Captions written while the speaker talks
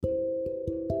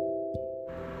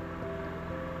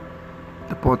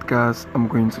The podcast I'm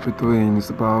going to be doing is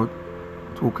about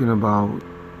talking about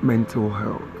mental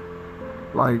health,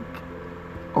 like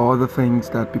all the things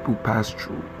that people pass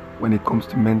through when it comes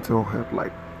to mental health,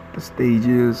 like the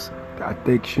stages, the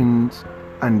addictions,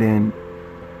 and then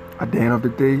at the end of the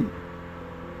day,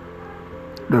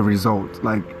 the result,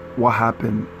 like what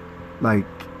happened, like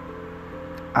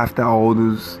after all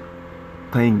those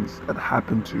things that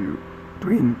happened to you,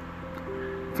 doing,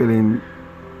 feeling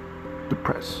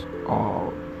depressed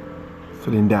or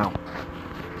feeling down.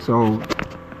 So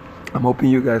I'm hoping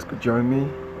you guys could join me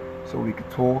so we could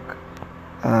talk,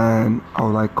 and I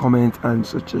would like comment and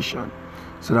suggestion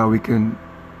so that we can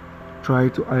try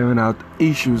to iron out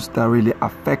issues that really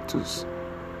affect us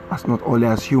as not only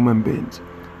as human beings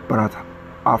but as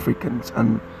Africans,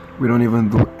 and we don't even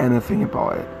do anything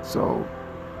about it. So